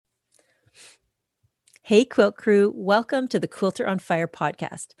Hey, Quilt Crew. Welcome to the Quilter on Fire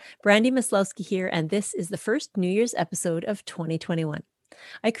podcast. Brandy Maslowski here, and this is the first New Year's episode of 2021.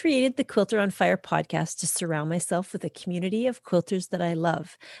 I created the Quilter on Fire podcast to surround myself with a community of quilters that I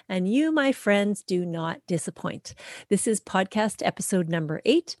love. And you, my friends, do not disappoint. This is podcast episode number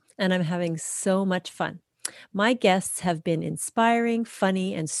 8, and I'm having so much fun. My guests have been inspiring,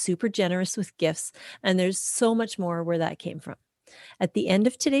 funny, and super generous with gifts, and there's so much more where that came from. At the end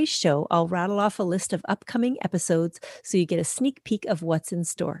of today's show, I'll rattle off a list of upcoming episodes so you get a sneak peek of what's in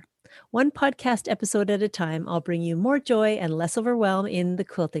store. One podcast episode at a time, I'll bring you more joy and less overwhelm in the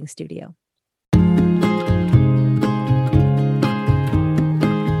quilting studio.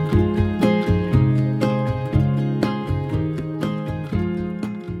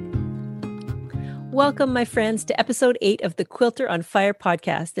 Welcome, my friends, to episode 8 of the Quilter on Fire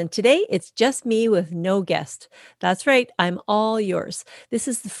podcast. And today it's just me with no guest. That's right, I'm all yours. This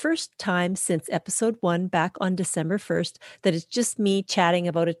is the first time since episode 1 back on December 1st that it's just me chatting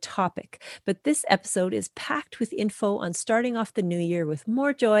about a topic. But this episode is packed with info on starting off the new year with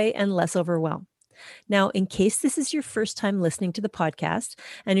more joy and less overwhelm. Now, in case this is your first time listening to the podcast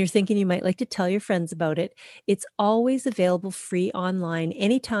and you're thinking you might like to tell your friends about it, it's always available free online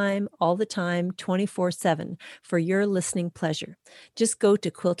anytime, all the time, 24/7 for your listening pleasure. Just go to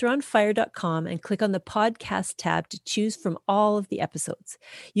quilteronfire.com and click on the podcast tab to choose from all of the episodes.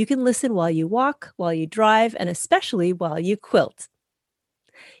 You can listen while you walk, while you drive, and especially while you quilt.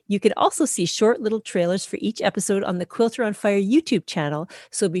 You can also see short little trailers for each episode on the Quilter on Fire YouTube channel,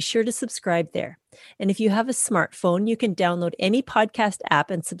 so be sure to subscribe there. And if you have a smartphone, you can download any podcast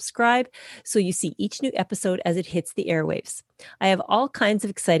app and subscribe so you see each new episode as it hits the airwaves. I have all kinds of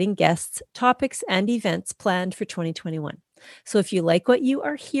exciting guests, topics, and events planned for 2021. So if you like what you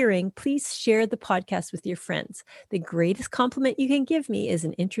are hearing, please share the podcast with your friends. The greatest compliment you can give me is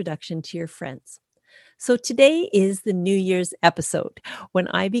an introduction to your friends. So today is the New Year's episode. When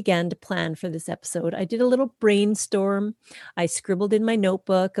I began to plan for this episode, I did a little brainstorm. I scribbled in my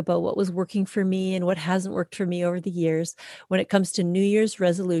notebook about what was working for me and what hasn't worked for me over the years when it comes to New Year's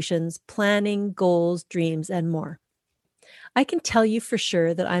resolutions, planning, goals, dreams, and more. I can tell you for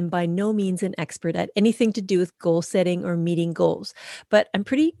sure that I'm by no means an expert at anything to do with goal setting or meeting goals, but I'm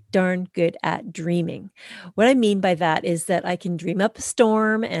pretty darn good at dreaming. What I mean by that is that I can dream up a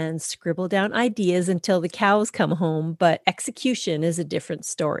storm and scribble down ideas until the cows come home, but execution is a different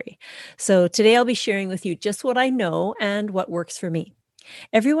story. So today I'll be sharing with you just what I know and what works for me.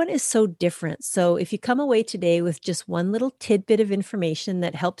 Everyone is so different. So if you come away today with just one little tidbit of information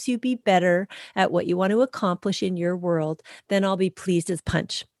that helps you be better at what you want to accomplish in your world, then I'll be pleased as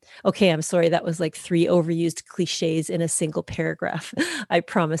punch. Okay, I'm sorry. That was like 3 overused cliches in a single paragraph. I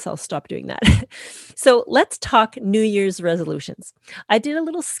promise I'll stop doing that. So let's talk New Year's resolutions. I did a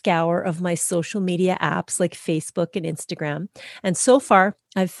little scour of my social media apps like Facebook and Instagram. And so far,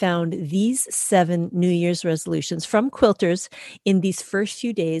 I've found these 7 New Year's resolutions from quilters in these first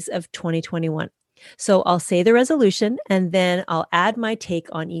few days of 2021. So I'll say the resolution and then I'll add my take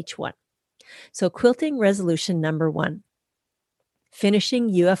on each one. So quilting resolution number 1. Finishing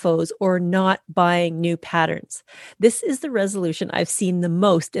UFOs or not buying new patterns. This is the resolution I've seen the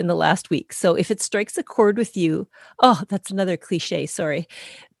most in the last week. So if it strikes a chord with you, that's another cliche, sorry.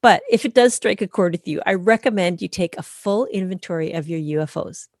 But if it does strike a chord with you, I recommend you take a full inventory of your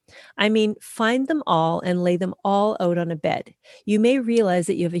UFOs. I mean, find them all and lay them all out on a bed. You may realize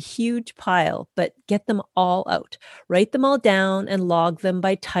that you have a huge pile, but get them all out. Write them all down and log them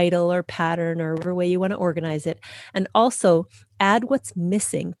by title or pattern or whatever way you want to organize it. And also add what's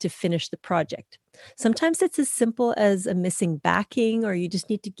missing to finish the project. Sometimes it's as simple as a missing backing, or you just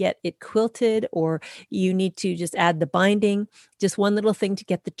need to get it quilted, or you need to just add the binding, just one little thing to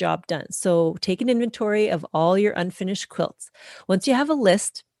get the job done. So take an inventory of all your unfinished quilts. Once you have a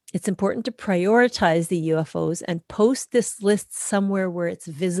list, it's important to prioritize the UFOs and post this list somewhere where it's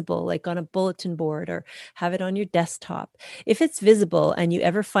visible, like on a bulletin board or have it on your desktop. If it's visible and you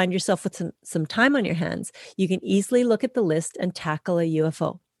ever find yourself with some time on your hands, you can easily look at the list and tackle a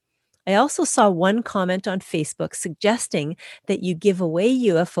UFO. I also saw one comment on Facebook suggesting that you give away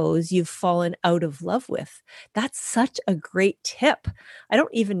UFOs you've fallen out of love with. That's such a great tip. I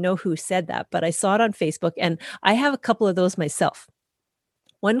don't even know who said that, but I saw it on Facebook and I have a couple of those myself.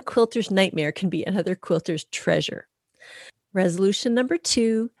 One quilter's nightmare can be another quilter's treasure. Resolution number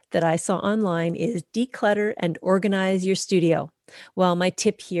 2 that I saw online is declutter and organize your studio. Well, my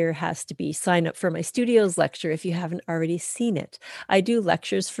tip here has to be sign up for my studios lecture if you haven't already seen it. I do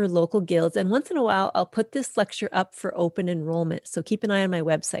lectures for local guilds, and once in a while, I'll put this lecture up for open enrollment. So keep an eye on my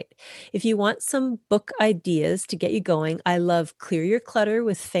website. If you want some book ideas to get you going, I love Clear Your Clutter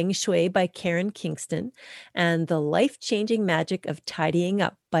with Feng Shui by Karen Kingston and The Life Changing Magic of Tidying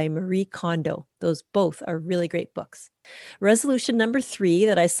Up by Marie Kondo. Those both are really great books. Resolution number 3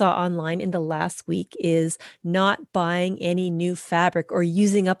 that I saw online in the last week is not buying any new fabric or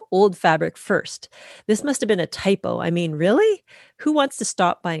using up old fabric first. This must have been a typo. I mean, really? Who wants to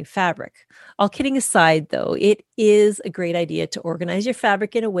stop buying fabric? All kidding aside, though, it is a great idea to organize your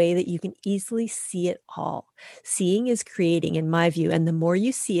fabric in a way that you can easily see it all. Seeing is creating, in my view, and the more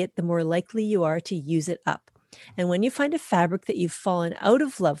you see it, the more likely you are to use it up. And when you find a fabric that you've fallen out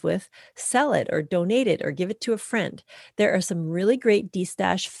of love with, sell it or donate it or give it to a friend. There are some really great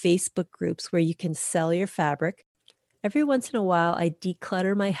destash Facebook groups where you can sell your fabric. Every once in a while, I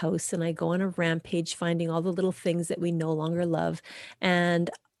declutter my house and I go on a rampage finding all the little things that we no longer love. And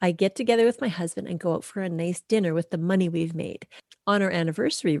I get together with my husband and go out for a nice dinner with the money we've made. On our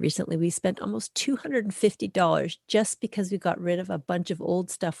anniversary recently, we spent almost $250 just because we got rid of a bunch of old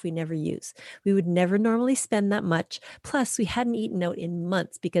stuff we never use. We would never normally spend that much. Plus, we hadn't eaten out in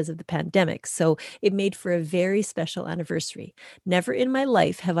months because of the pandemic. So it made for a very special anniversary. Never in my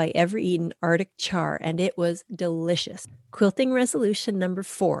life have I ever eaten Arctic char, and it was delicious. Quilting resolution number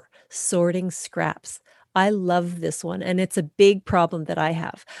 4, sorting scraps. I love this one, and it's a big problem that I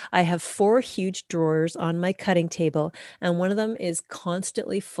have. I have 4 huge drawers on my cutting table, and one of them is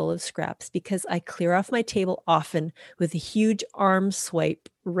constantly full of scraps because I clear off my table often with a huge arm swipe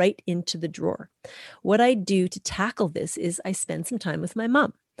right into the drawer. What I do to tackle this is I spend some time with my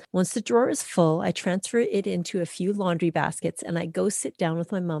mom. Once the drawer is full, I transfer it into a few laundry baskets and I go sit down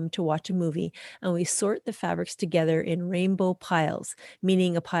with my mom to watch a movie and we sort the fabrics together in rainbow piles,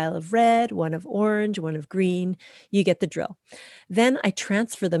 meaning a pile of red, one of orange, one of green. You get the drill. Then I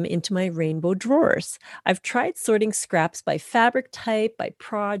transfer them into my rainbow drawers. I've tried sorting scraps by fabric type, by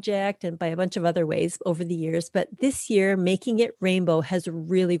project, and by a bunch of other ways over the years, but this year making it rainbow has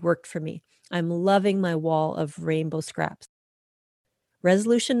really worked for me. I'm loving my wall of rainbow scraps.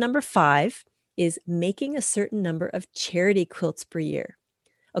 Resolution number 5 is making a certain number of charity quilts per year.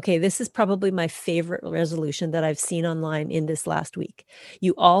 Okay, this is probably my favorite resolution that I've seen online in this last week.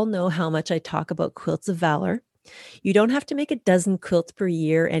 You all know how much I talk about quilts of valor. You don't have to make a dozen quilts per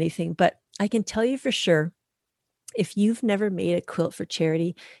year or anything, but I can tell you for sure if you've never made a quilt for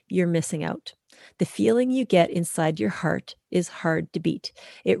charity, you're missing out. The feeling you get inside your heart is hard to beat.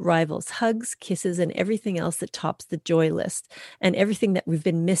 It rivals hugs, kisses, and everything else that tops the joy list, and everything that we've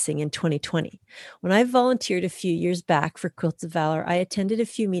been missing in 2020. When I volunteered a few years back for Quilts of Valor, I attended a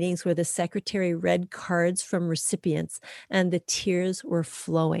few meetings where the secretary read cards from recipients, and the tears were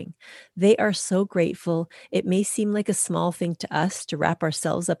flowing. They are so grateful. It may seem like a small thing to us to wrap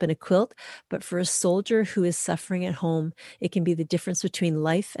ourselves up in a quilt, but for a soldier who is suffering at home, it can be the difference between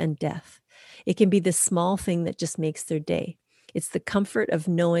life and death. It can be the small thing that just makes their day. It's the comfort of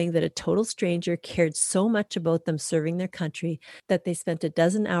knowing that a total stranger cared so much about them serving their country that they spent a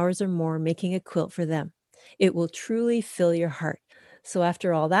dozen hours or more making a quilt for them. It will truly fill your heart. So,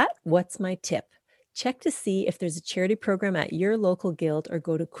 after all that, what's my tip? Check to see if there's a charity program at your local guild or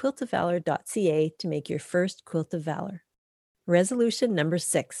go to quiltofvalor.ca to make your first Quilt of Valor. Resolution number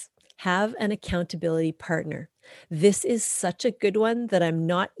 6, have an accountability partner. This is such a good one that I'm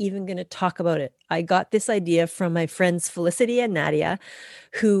not even going to talk about it. I got this idea from my friends Felicity and Nadia,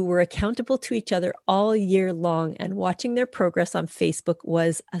 who were accountable to each other all year long, and watching their progress on Facebook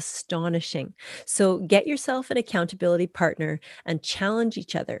was astonishing. So get yourself an accountability partner and challenge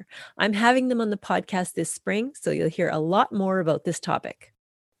each other. I'm having them on the podcast this spring, so you'll hear a lot more about this topic.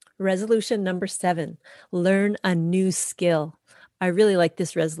 Resolution number 7, learn a new skill. I really like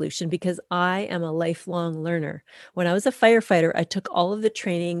this resolution because I am a lifelong learner. When I was a firefighter, I took all of the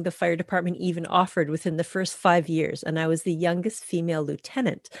training the fire department even offered within the first 5 years, and I was the youngest female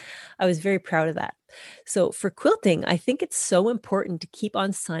lieutenant. I was very proud of that. So for quilting, I think it's so important to keep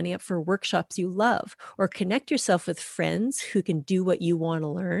on signing up for workshops you love or connect yourself with friends who can do what you want to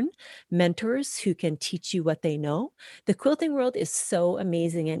learn, mentors who can teach you what they know. The quilting world is so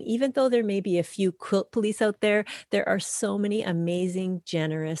amazing, and even though there may be a few quilt police out there, there are so many amazing,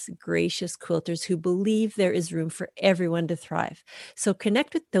 generous, gracious quilters who believe there is room for everyone to thrive. So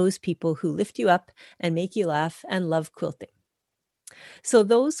connect with those people who lift you up and make you laugh and love quilting. So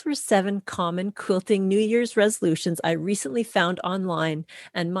those were 7 common quilting New Year's resolutions I recently found online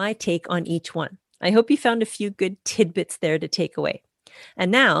and my take on each one. I hope you found a few good tidbits there to take away.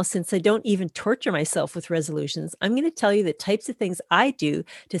 And now, since I don't even torture myself with resolutions, I'm going to tell you the types of things I do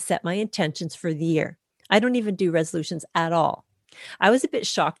to set my intentions for the year. I don't even do resolutions at all. I was a bit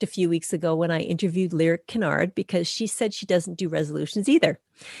shocked a few weeks ago when I interviewed Lyric Kennard because she said she doesn't do resolutions either.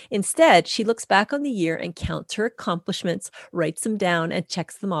 Instead, she looks back on the year and counts her accomplishments, writes them down, and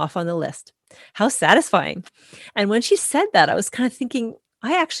checks them off on the list. How satisfying. And when she said that, I was kind of thinking,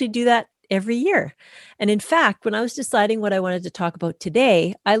 I actually do that every year. And in fact, when I was deciding what I wanted to talk about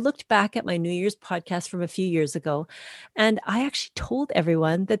today, I looked back at my New Year's podcast from a few years ago, and I actually told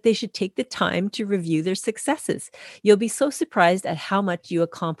everyone that they should take the time to review their successes. You'll be so surprised at how much you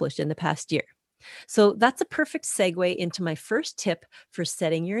accomplished in the past year. So that's a perfect segue into my first tip for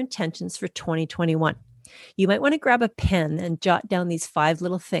setting your intentions for 2021. You might want to grab a pen and jot down these 5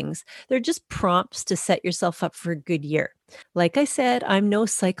 little things. They're just prompts to set yourself up for a good year. Like I said, I'm no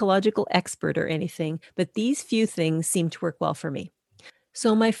psychological expert or anything, but these few things seem to work well for me.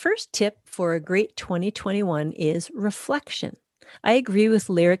 So, my first tip for a great 2021 is reflection. I agree with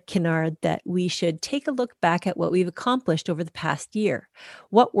Lyric Kennard that we should take a look back at what we've accomplished over the past year.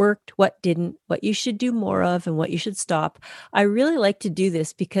 What worked, what didn't, what you should do more of, and what you should stop. I really like to do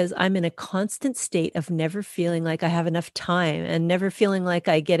this because I'm in a constant state of never feeling like I have enough time and never feeling like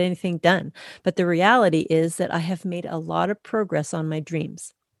I get anything done. But the reality is that I have made a lot of progress on my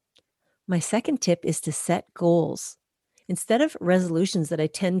dreams. My second tip is to set goals. Instead of resolutions that I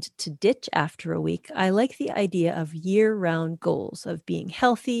tend to ditch after a week, I like the idea of year round goals of being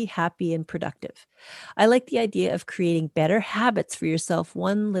healthy, happy, and productive. I like the idea of creating better habits for yourself,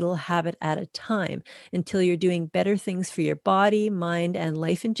 one little habit at a time, until you're doing better things for your body, mind, and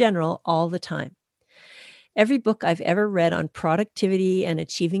life in general all the time. Every book I've ever read on productivity and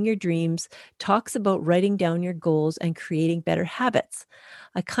achieving your dreams talks about writing down your goals and creating better habits.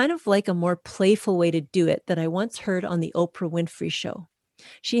 I kind of like a more playful way to do it that I once heard on the Oprah Winfrey Show.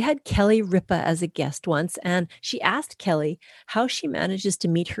 She had Kelly Ripa as a guest once, and she asked Kelly how she manages to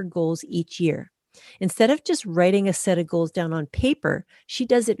meet her goals each year. Instead of just writing a set of goals down on paper, she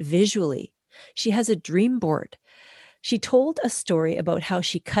does it visually. She has a dream board. She told a story about how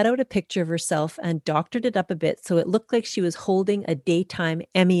she cut out a picture of herself and doctored it up a bit so it looked like she was holding a daytime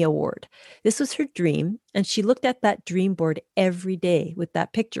Emmy Award. This was her dream, and she looked at that dream board every day with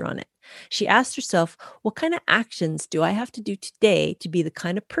that picture on it. She asked herself, what kind of actions do I have to do today to be the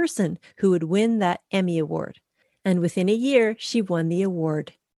kind of person who would win that Emmy Award? And within a year, she won the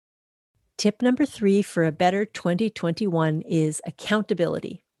award. Tip number 3 for a better 2021 is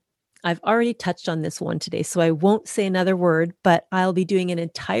accountability. I've already touched on this one today, so I won't say another word, but I'll be doing an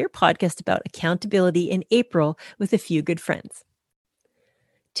entire podcast about accountability in April with a few good friends.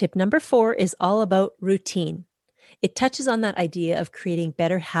 Tip number 4 is all about routine. It touches on that idea of creating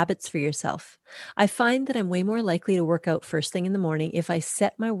better habits for yourself. I find that I'm way more likely to work out first thing in the morning if I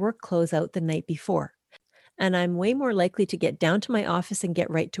set my work clothes out the night before. And I'm way more likely to get down to my office and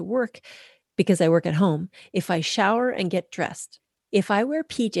get right to work because I work at home if I shower and get dressed. If I wear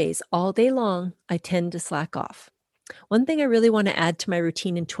PJs all day long, I tend to slack off. One thing I really want to add to my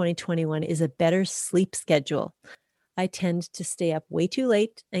routine in 2021 is a better sleep schedule. I tend to stay up way too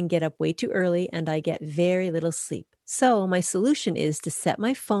late and get up way too early, and I get very little sleep. So, my solution is to set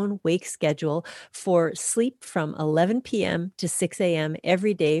my phone wake schedule for sleep from 11 p.m. to 6 a.m.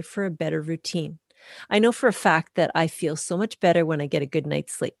 every day for a better routine. I know for a fact that I feel so much better when I get a good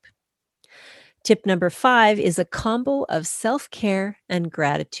night's sleep. Tip number 5 is a combo of self-care and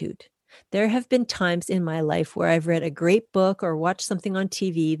gratitude. There have been times in my life where I've read a great book or watched something on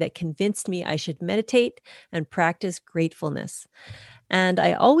TV that convinced me I should meditate and practice gratefulness. And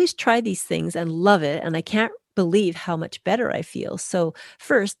I always try these things and love it, and I can't believe how much better I feel. So,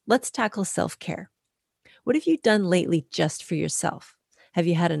 first, let's tackle self-care. What have you done lately just for yourself? Have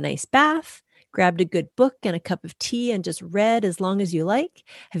you had a nice bath? Grabbed a good book and a cup of tea and just read as long as you like?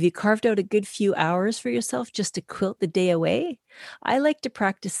 Have you carved out a good few hours for yourself just to quilt the day away? I like to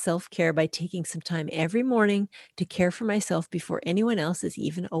practice self-care by taking some time every morning to care for myself before anyone else is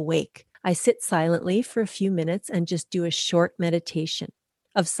even awake. I sit silently for a few minutes and just do a short meditation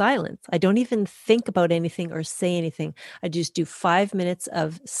of silence. I don't even think about anything or say anything. I just do 5 minutes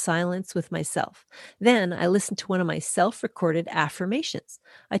of silence with myself. Then I listen to one of my self-recorded affirmations.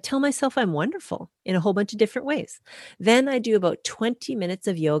 I tell myself I'm wonderful in a whole bunch of different ways. Then I do about 20 minutes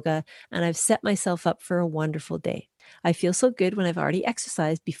of yoga, and I've set myself up for a wonderful day. I feel so good when I've already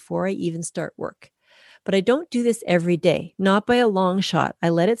exercised before I even start work. But I don't do this every day, not by a long shot. I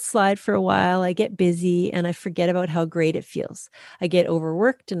let it slide for a while, I get busy, and I forget about how great it feels. I get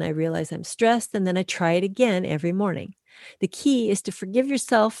overworked and I realize I'm stressed, and then I try it again every morning. The key is to forgive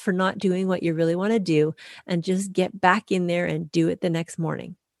yourself for not doing what you really want to do and just get back in there and do it the next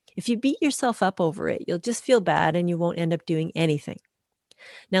morning. If you beat yourself up over it, you'll just feel bad and you won't end up doing anything.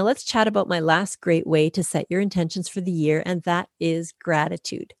 Now, let's chat about my last great way to set your intentions for the year, and that is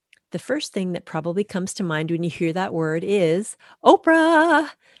gratitude. The first thing that probably comes to mind when you hear that word is Oprah.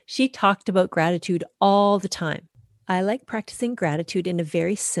 She talked about gratitude all the time. I like practicing gratitude in a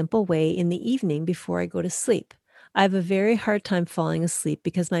very simple way in the evening before I go to sleep. I have a very hard time falling asleep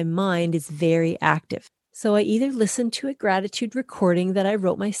because my mind is very active. So I either listen to a gratitude recording that I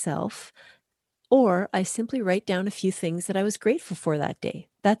wrote myself, or I simply write down a few things that I was grateful for that day.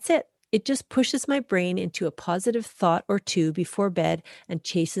 That's it. It just pushes my brain into a positive thought or two before bed and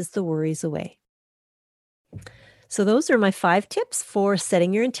chases the worries away. So, those are my 5 tips for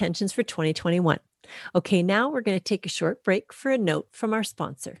setting your intentions for 2021. Okay, now we're going to take a short break for a note from our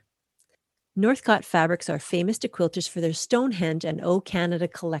sponsor. Northcott Fabrics are famous to quilters for their Stonehenge and O Canada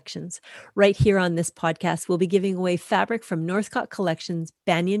collections. Right here on this podcast, we'll be giving away fabric from Northcott Collections,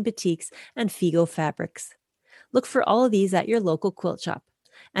 Banyan Boutiques, and Figo Fabrics. Look for all of these at your local quilt shop.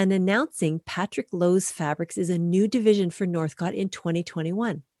 And announcing Patrick Lowe's Fabrics is a new division for Northcott in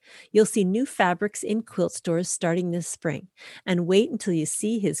 2021. You'll see new fabrics in quilt stores starting this spring. And wait until you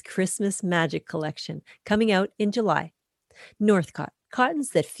see his Christmas Magic collection coming out in July. Northcott, cottons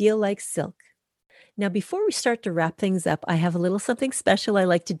that feel like silk. Now, before we start to wrap things up, I have a little something special I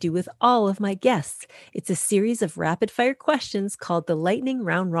like to do with all of my guests. It's a series of rapid fire questions called the Lightning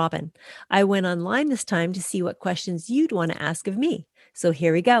Round Robin. I went online this time to see what questions you'd want to ask of me. So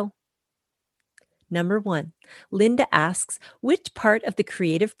here we go. Number 1, Linda asks, which part of the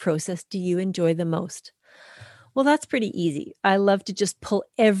creative process do you enjoy the most? Well, that's pretty easy. I love to just pull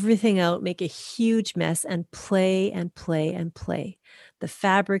everything out, make a huge mess, and play and play and play. The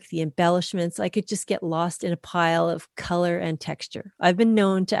fabric, the embellishments, I could just get lost in a pile of color and texture. I've been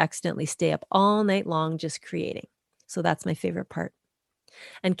known to accidentally stay up all night long just creating. So that's my favorite part.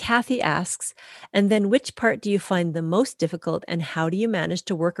 And Kathy asks, and then which part do you find the most difficult and how do you manage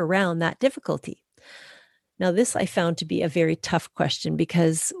to work around that difficulty? Now, this I found to be a very tough question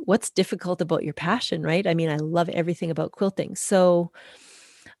because what's difficult about your passion, right? I mean, I love everything about quilting. So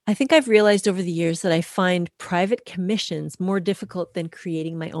I think I've realized over the years that I find private commissions more difficult than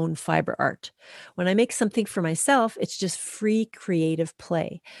creating my own fiber art. When I make something for myself, it's just free creative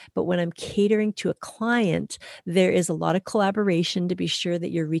play. But when I'm catering to a client, there is a lot of collaboration to be sure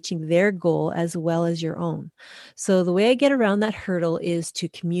that you're reaching their goal as well as your own. So the way I get around that hurdle is to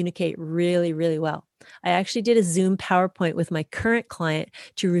communicate really, really well. I actually did a Zoom PowerPoint with my current client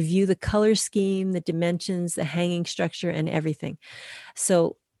to review the color scheme, the dimensions, the hanging structure, and everything.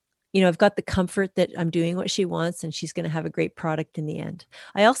 So I've got the comfort that I'm doing what she wants and she's going to have a great product in the end.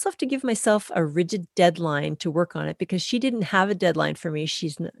 I also have to give myself a rigid deadline to work on it because she didn't have a deadline for me.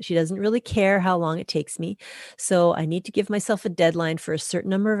 She doesn't really care how long it takes me. So I need to give myself a deadline for a certain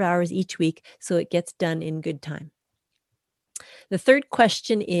number of hours each week so it gets done in good time. The third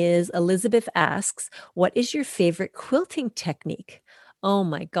question is Elizabeth asks, what is your favorite quilting technique? Oh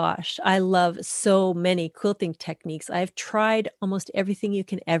my gosh, I love so many quilting techniques. I've tried almost everything you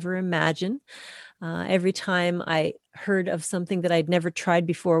can ever imagine. Every time I heard of something that I'd never tried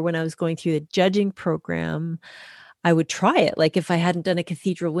before when I was going through the judging program, I would try it. Like if I hadn't done a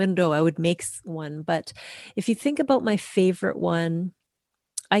cathedral window, I would make one. But if you think about my favorite one,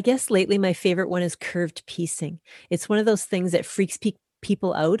 I guess lately my favorite one is curved piecing. It's one of those things that freaks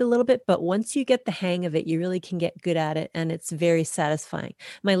people out a little bit, but once you get the hang of it, you really can get good at it, and it's very satisfying.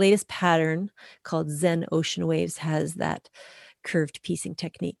 My latest pattern called Zen Ocean Waves has that curved piecing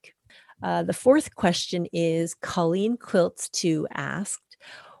technique. The fourth question is Colleen Quilts 2 asked,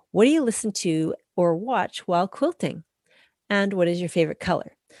 what do you listen to or watch while quilting? And what is your favorite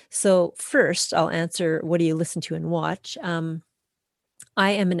color? So first, I'll answer what do you listen to and watch.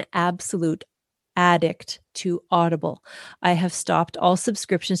 I am an absolute addict to Audible. I have stopped all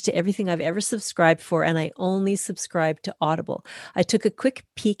subscriptions to everything I've ever subscribed for, and I only subscribe to Audible. I took a quick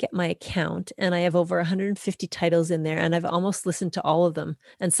peek at my account, and I have over 150 titles in there, and I've almost listened to all of them,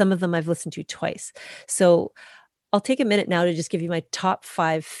 and some of them I've listened to twice. So I'll take a minute now to just give you my top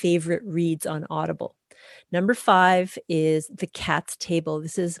 5 favorite reads on Audible. Number 5 is The Cat's Table.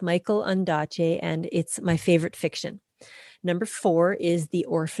 This is Michael Ondaatje, and it's my favorite fiction. Number 4 is The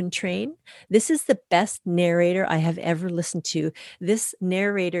Orphan Train. This is the best narrator I have ever listened to. This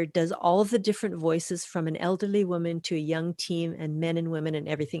narrator does all of the different voices from an elderly woman to a young teen and men and women and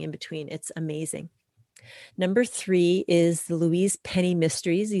everything in between. It's amazing. Number 3 is the Louise Penny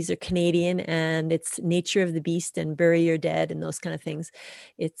Mysteries. These are Canadian, and it's Nature of the Beast and Bury Your Dead and those kind of things.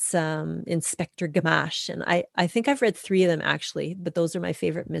 It's, Inspector Gamache, and I think I've read 3 of them actually, but those are my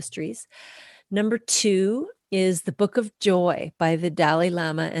favorite mysteries. Number 2 is The Book of Joy by the Dalai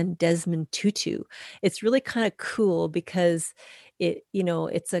Lama and Desmond Tutu. It's really kinda cool because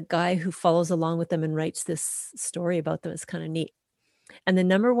it's a guy who follows along with them and writes this story about them. It's kinda neat. And the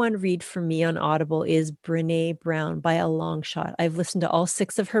number 1 read for me on Audible is Brené Brown by a long shot. I've listened to all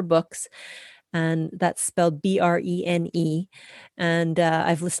 6 of her books, and that's spelled Brene, and,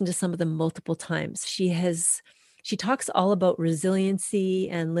 I've listened to some of them multiple times. She talks all about resiliency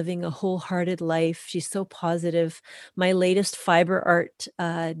and living a wholehearted life. She's so positive. My latest fiber art,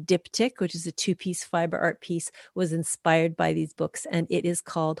 diptych, which is a two-piece fiber art piece, was inspired by these books, and it is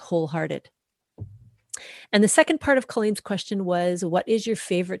called Wholehearted. And the second part of Colleen's question was, "What is your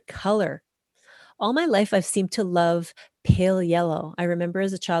favorite color?" All my life, I've seemed to love pale yellow. I remember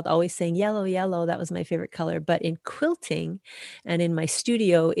as a child always saying, "Yellow, yellow," that was my favorite color. But in quilting and in my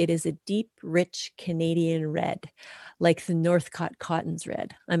studio, it is a deep, rich Canadian red, like the Northcott Cotton's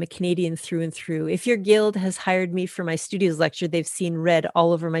red. I'm a Canadian through and through. If your guild has hired me for my studios lecture, they've seen red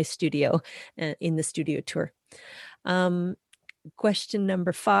all over my studio in the studio tour. Um, Question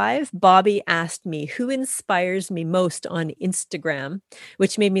number 5, Bobby asked me, "Who inspires me most on Instagram?"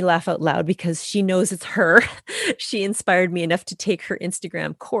 Which made me laugh out loud because she knows it's her. She inspired me enough to take her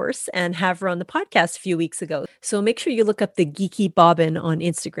Instagram course and have her on the podcast a few weeks ago. So make sure you look up the Geeky Bobbin on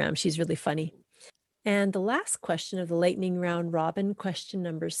Instagram. She's really funny. And the last question of the lightning round robin, question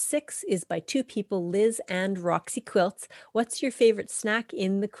number 6, is by 2 people, Liz and Roxy Quilts. "What's your favorite snack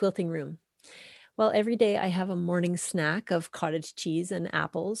in the quilting room?" Well, every day I have a morning snack of cottage cheese and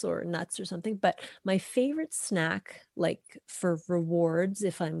apples or nuts or something, but my favorite snack, like for rewards,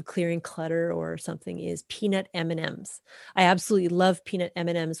 if I'm clearing clutter or something, is peanut M&Ms. I absolutely love peanut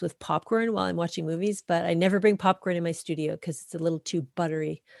M&Ms with popcorn while I'm watching movies, but I never bring popcorn in my studio because it's a little too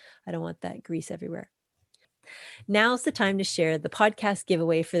buttery. I don't want that grease everywhere. Now's the time to share the podcast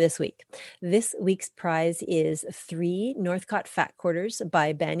giveaway for this week. This week's prize is 3 Northcott Fat Quarters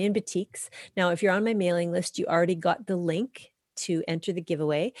by Banyan Boutiques. Now, if you're on my mailing list, you already got the link to enter the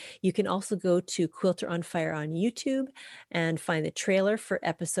giveaway. You can also go to Quilter on Fire on YouTube and find the trailer for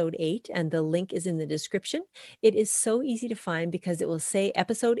episode 8, and the link is in the description. It is so easy to find because it will say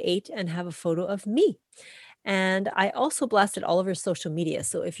episode 8 and have a photo of me. And I also blasted all over social media.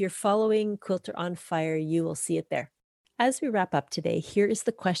 So if you're following Quilter on Fire, you will see it there. As we wrap up today, here is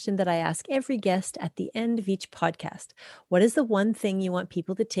the question that I ask every guest at the end of each podcast. What is the one thing you want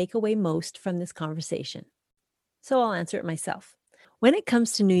people to take away most from this conversation? So I'll answer it myself. When it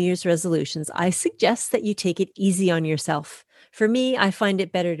comes to New Year's resolutions, I suggest that you take it easy on yourself. For me, I find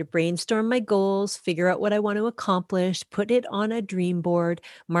it better to brainstorm my goals, figure out what I want to accomplish, put it on a dream board,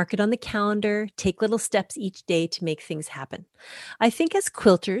 mark it on the calendar, take little steps each day to make things happen. I think as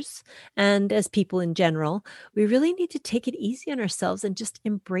quilters and as people in general, we really need to take it easy on ourselves and just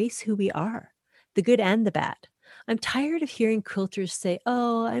embrace who we are, the good and the bad. I'm tired of hearing quilters say,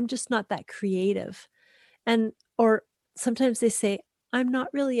 "Oh, I'm just not that creative." And or sometimes they say, "I'm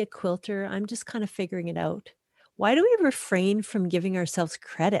not really a quilter, I'm just kind of figuring it out." Why do we refrain from giving ourselves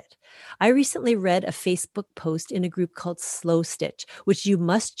credit? I recently read a Facebook post in a group called Slow Stitch, which you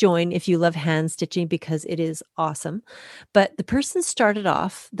must join if you love hand stitching because it is awesome. But the person started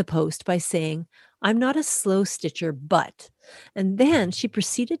off the post by saying, "I'm not a slow stitcher, but," and then she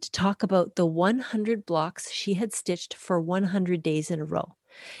proceeded to talk about the 100 blocks she had stitched for 100 days in a row.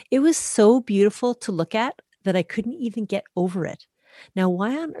 It was so beautiful to look at that I couldn't even get over it. Now,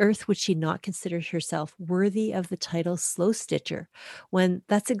 why on earth would she not consider herself worthy of the title Slow Stitcher when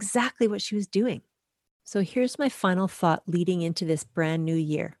that's exactly what she was doing? So here's my final thought leading into this brand new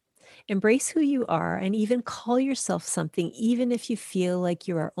year. Embrace who you are and even call yourself something, even if you feel like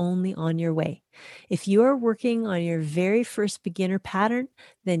you are only on your way. If you are working on your very first beginner pattern,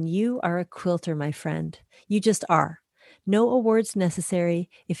 then you are a quilter, my friend. You just are. No awards necessary.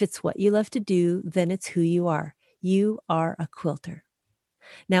 If it's what you love to do, then it's who you are. You are a quilter.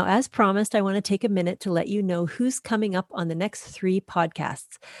 Now, as promised, I want to take a minute to let you know who's coming up on the next 3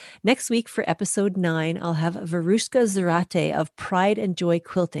 podcasts. Next week for episode 9, I'll have Verushka Zarate of Pride and Joy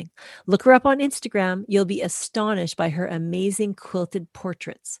Quilting. Look her up on Instagram. You'll be astonished by her amazing quilted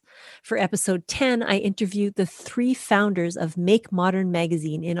portraits. For episode 10, I interviewed the 3 founders of Make Modern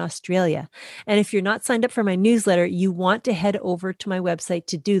magazine in Australia. And if you're not signed up for my newsletter, you want to head over to my website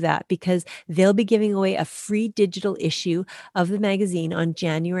to do that because they'll be giving away a free digital issue of the magazine on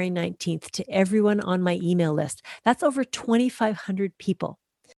January 19th to everyone on my email list. That's over 2,500 people.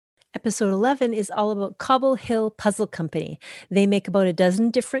 Episode 11 is all about Cobble Hill Puzzle Company. They make about a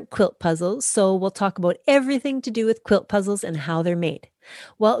dozen different quilt puzzles, so we'll talk about everything to do with quilt puzzles and how they're made.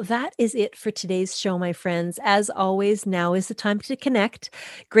 Well, that is it for today's show, my friends. As always, now is the time to connect.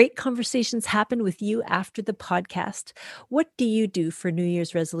 Great conversations happen with you after the podcast. What do you do for New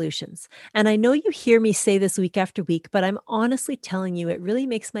Year's resolutions? And I know you hear me say this week after week, but I'm honestly telling you, it really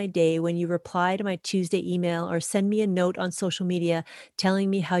makes my day when you reply to my Tuesday email or send me a note on social media telling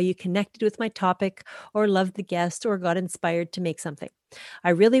me how you connected with my topic or loved the guest or got inspired to make something. I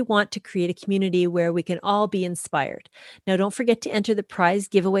really want to create a community where we can all be inspired. Now, don't forget to enter the prize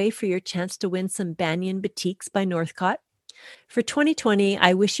giveaway for your chance to win some Banyan Batiks by Northcott. For 2020,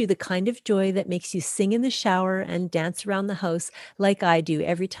 I wish you the kind of joy that makes you sing in the shower and dance around the house like I do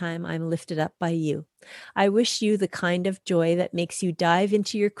every time I'm lifted up by you. I wish you the kind of joy that makes you dive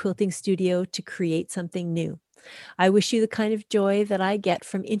into your quilting studio to create something new. I wish you the kind of joy that I get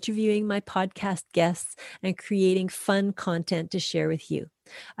from interviewing my podcast guests and creating fun content to share with you.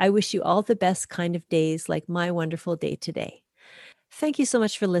 I wish you all the best kind of days like my wonderful day today. Thank you so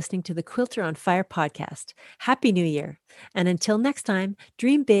much for listening to the Quilter on Fire podcast. Happy New Year. And until next time,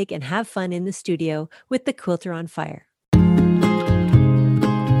 dream big and have fun in the studio with the Quilter on Fire.